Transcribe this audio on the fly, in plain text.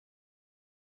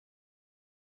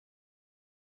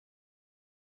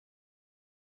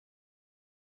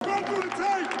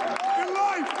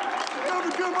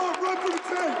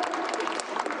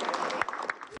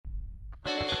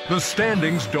The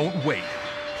standings don't wait.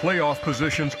 Playoff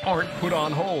positions aren't put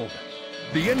on hold.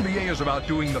 The NBA is about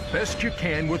doing the best you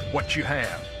can with what you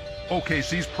have.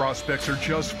 OKC's prospects are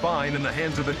just fine in the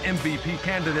hands of an MVP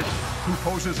candidate who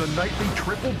poses a nightly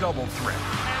triple-double threat.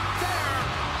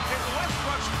 And there is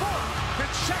Westbrook's fourth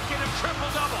consecutive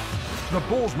triple-double. The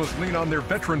Bulls must lean on their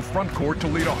veteran front court to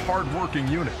lead a hard-working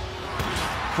unit.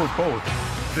 For both,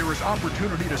 there is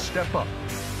opportunity to step up,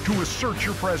 to assert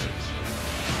your presence,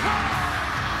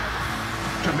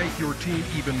 to make your team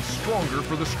even stronger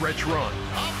for the stretch run.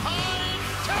 Up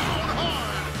high, down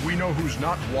hard. We know who's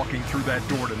not walking through that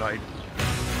door tonight.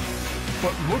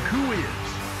 But look who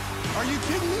is. Are you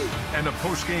kidding me? And a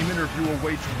post-game interview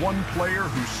awaits one player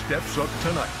who steps up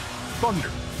tonight.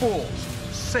 Thunder, Bulls,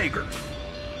 Sager.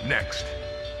 Next.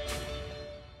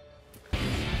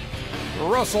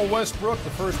 Russell Westbrook, the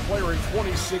first player in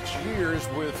 26 years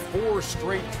with 4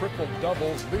 straight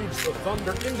triple-doubles, leads the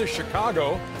Thunder into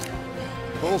Chicago.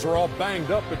 Bulls are all banged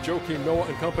up, but Joakim Noah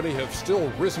and company have still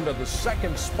risen to the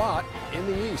 2nd spot in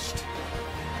the East.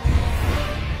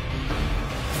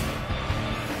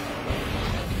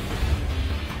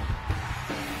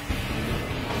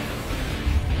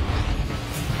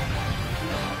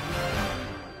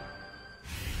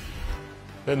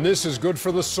 And this is good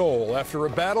for the soul. After a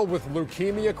battle with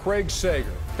leukemia, Craig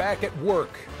Sager, back at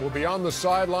work, will be on the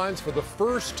sidelines for the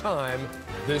first time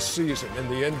this season, and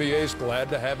the NBA's glad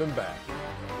to have him back.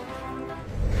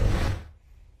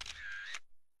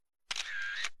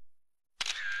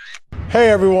 Hey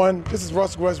everyone, this is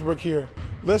Russell Westbrook here.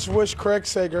 Let's wish Craig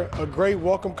Sager a great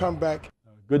welcome comeback.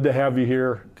 Good to have you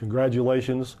here.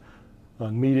 Congratulations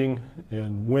on meeting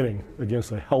and winning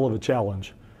against a hell of a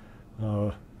challenge.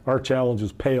 Our challenge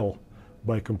is pale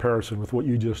by comparison with what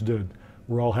you just did.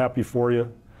 We're all happy for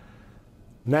you.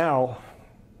 Now,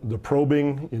 the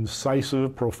probing,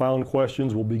 incisive, profound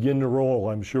questions will begin to roll,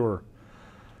 I'm sure.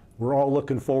 We're all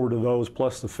looking forward to those,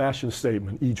 plus the fashion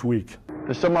statement each week.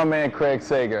 To show my man Craig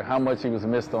Sager how much he was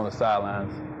missed on the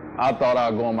sidelines, I thought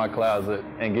I'd go in my closet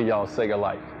and give y'all Sager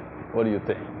life. What do you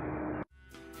think?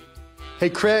 Hey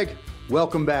Craig,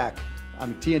 welcome back.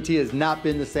 TNT has not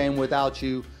been the same without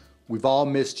you. We've all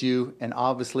missed you, and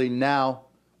obviously now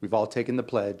we've all taken the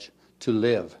pledge to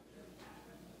live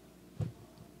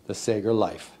the Sager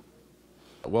life.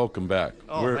 Welcome back.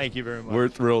 Oh, thank you very much. We're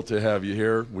thrilled to have you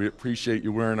here. We appreciate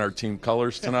you wearing our team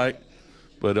colors tonight,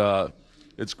 but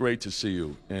it's great to see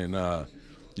you, and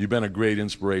you've been a great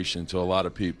inspiration to a lot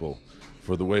of people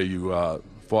for the way you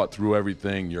fought through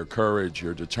everything, your courage,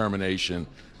 your determination.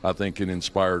 I think it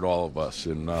inspired all of us,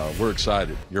 and we're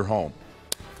excited. You're home.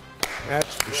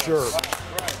 That's for sure.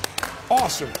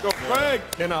 Awesome. Go, Craig.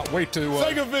 Cannot wait to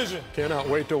Sager vision. Cannot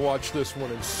wait to watch this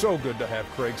one. It's so good to have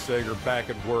Craig Sager back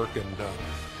at work, and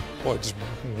well, just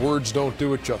words don't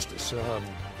do it justice.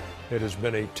 It has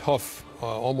been a tough,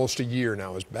 almost a year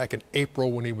now. It was back in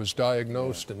April when he was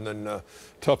diagnosed, and then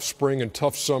tough spring and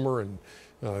tough summer, and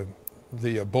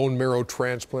the bone marrow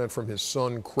transplant from his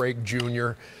son, Craig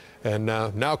Jr., and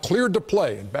now cleared to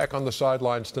play and back on the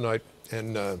sidelines tonight.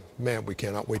 And, man, we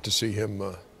cannot wait to see him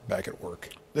back at work.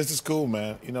 This is cool,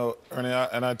 man. You know, Ernie,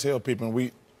 and I tell people,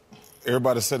 and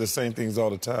everybody said the same things all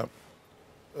the time.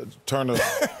 Turn the...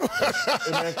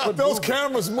 Hey, man, those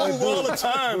cameras move all the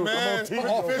time, man.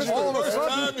 All the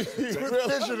time.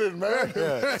 Fidgeting, man.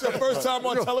 Yeah. It's your first time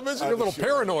on television. You're a little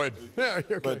paranoid. Yeah,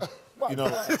 okay. But, you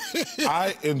know,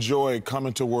 I enjoy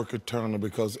coming to work at Turner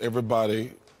because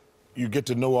everybody, you get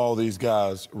to know all these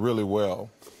guys really well.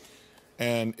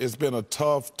 And it's been a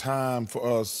tough time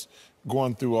for us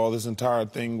going through all this entire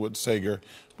thing with Sager.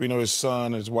 We know his son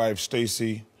and his wife,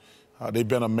 Stacy, they've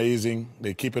been amazing.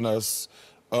 They're keeping us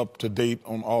up to date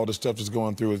on all the stuff that's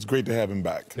going through. It's great to have him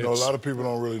back. You know, a lot of people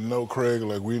don't really know Craig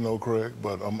like we know Craig,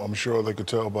 but I'm sure they could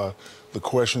tell by the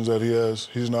questions that he has.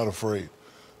 He's not afraid.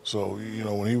 So, you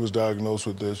know, when he was diagnosed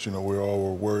with this, you know, we all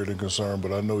were worried and concerned,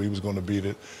 but I know he was going to beat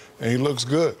it. And he looks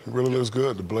good. He really looks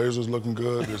good. The Blazers looking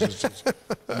good. You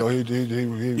know,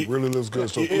 he really looks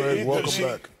good. So, Craig, welcome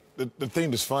back. The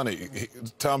thing that's funny,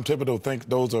 Tom Thibodeau thinks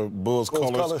those are Bulls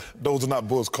colors. Those are not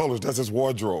Bulls colors. That's his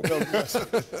wardrobe.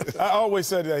 I always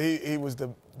said that he was the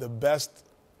best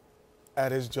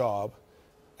at his job,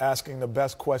 asking the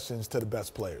best questions to the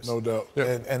best players. No doubt.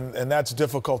 Yeah. And that's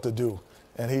difficult to do.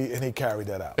 And he carried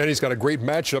that out. And he's got a great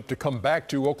matchup to come back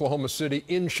to Oklahoma City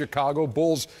in Chicago.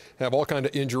 Bulls have all kinds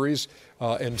of injuries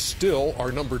and still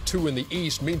are #2 in the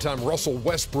East. Meantime, Russell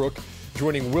Westbrook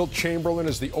joining Wilt Chamberlain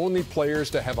as the only players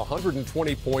to have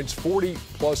 120 points,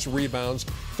 40-plus rebounds,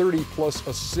 30-plus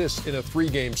assists in a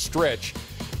 3-game stretch.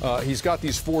 He's got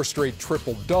these 4 straight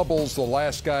triple-doubles. The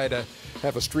last guy to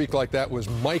have a streak like that was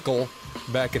Michael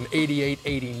back in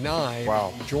 '88-'89.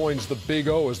 Wow. Joins the Big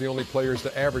O as the only players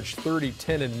to average 30,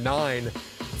 10, and 9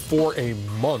 for a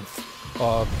month.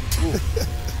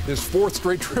 His fourth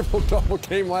straight triple-double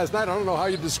game last night. I don't know how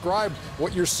you describe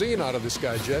what you're seeing out of this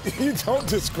guy, Jet. You don't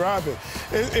describe it.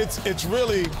 It's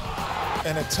really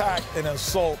an attack, an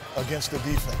assault against the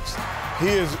defense.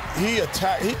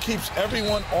 He keeps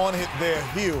everyone on their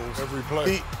heels. Every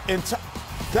play.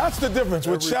 That's the difference.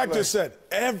 What Shaq play. just said.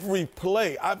 Every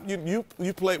play.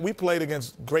 We played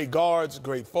against great guards,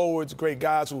 great forwards, great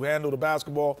guys who handle the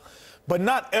basketball, but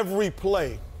not every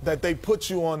play that they put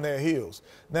you on their heels.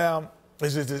 Now,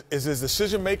 is his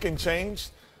decision-making changed?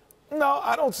 No,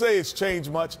 I don't say it's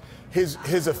changed much. His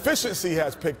efficiency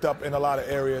has picked up in a lot of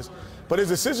areas, but his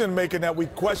decision-making that we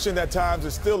questioned at times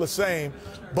is still the same,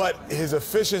 but his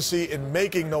efficiency in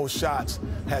making those shots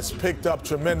has picked up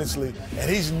tremendously, and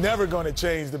he's never going to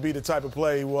change to be the type of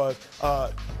player he was,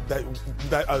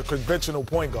 that a conventional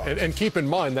point guard. And keep in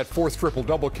mind that fourth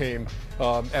triple-double came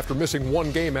after missing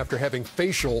one game after having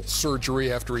facial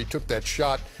surgery after he took that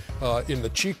shot in the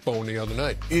cheekbone the other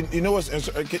night. You know what?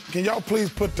 Can y'all please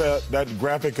put that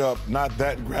graphic up? Not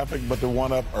that graphic, but the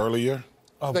one up earlier.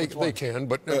 They can,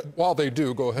 but while they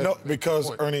do, go ahead. No,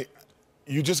 because Ernie,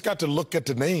 you just got to look at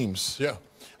the names. Yeah.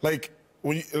 Like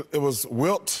it was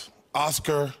Wilt,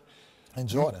 Oscar, and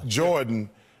Jordan. Jordan.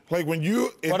 Like when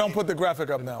you. Well, don't put the graphic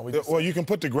up now. Well, you can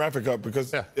put the graphic up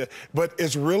because. Yeah. But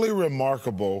it's really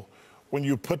remarkable when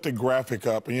you put the graphic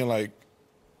up and you're like,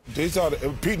 these are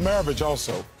Pete Maravich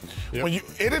also. Yep. When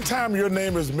anytime your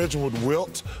name is mentioned with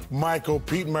Wilt, Michael,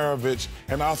 Pete Maravich,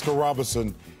 and Oscar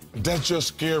Robertson, that's just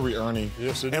scary, Ernie.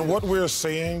 Yes, it is. And what we're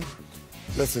seeing,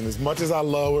 listen, as much as I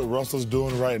love what Russell's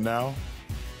doing right now,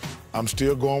 I'm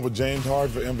still going with James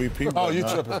Harden for MVP. Oh, you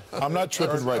tripping? I'm not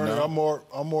tripping right now.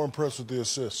 I'm more impressed with the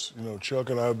assists. You know, Chuck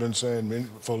and I have been saying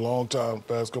for a long time,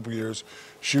 past couple of years,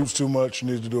 shoots too much,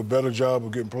 needs to do a better job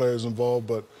of getting players involved,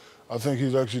 but I think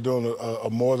he's actually doing a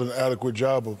more than adequate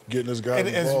job of getting his guys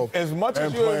involved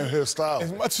and playing his style.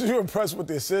 As much as you're impressed with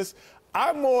the assists,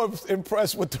 I'm more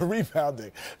impressed with the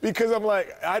rebounding because I'm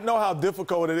like, I know how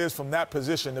difficult it is from that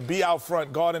position to be out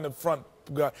front, guard in the front,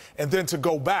 and then to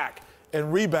go back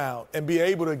and rebound and be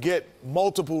able to get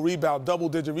multiple rebounds,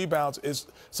 double-digit rebounds is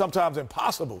sometimes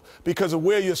impossible because of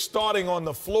where you're starting on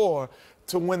the floor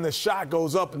to when the shot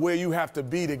goes up where you have to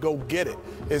be to go get it.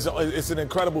 It's an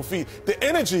incredible feat. The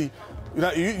energy,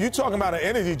 you talking about an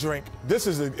energy drink, this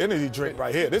is an energy drink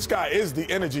right here. This guy is the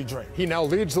energy drink. He now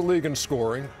leads the league in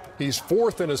scoring. He's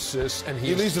fourth in assists, and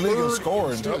he leads the league in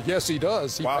scoring. Yes, he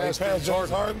does. He passed James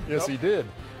Harden. Yes, he did.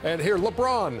 And here,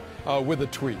 LeBron with a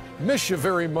tweet. Miss you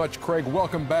very much, Craig.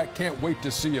 Welcome back. Can't wait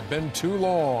to see you. Been too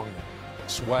long.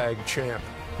 Swag champ.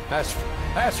 That's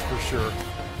for sure.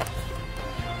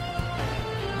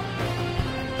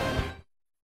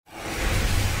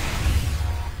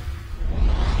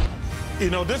 You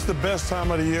know, this is the best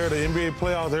time of the year, the NBA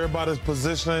playoffs, everybody's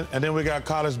positioning, and then we got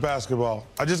college basketball.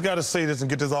 I just got to say this and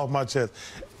get this off my chest.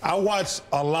 I watch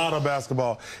a lot of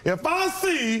basketball. If I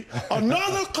see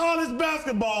another college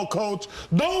basketball coach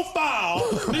don't foul,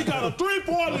 he got a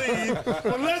 3-point lead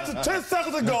with less than 10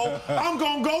 seconds to go, I'm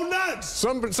going to go nuts.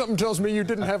 Something tells me you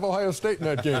didn't have Ohio State in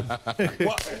that game.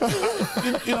 Well,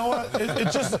 you know what?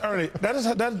 It just, Ernie,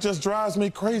 that just drives me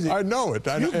crazy. I know it.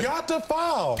 You got to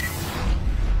foul.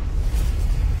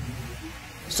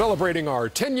 Celebrating our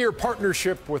 10-year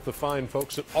partnership with the fine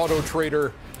folks at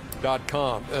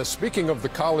Autotrader.com. Speaking of the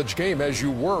college game, as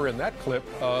you were in that clip,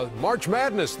 March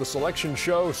Madness, the selection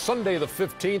show, Sunday the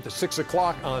 15th at 6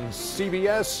 o'clock on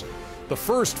CBS. The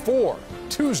first four,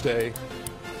 Tuesday,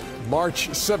 March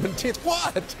 17th.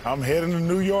 What? I'm heading to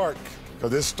New York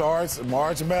because this starts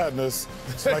March Madness.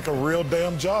 It's like a real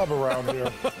damn job around here.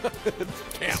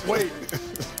 Can't wait.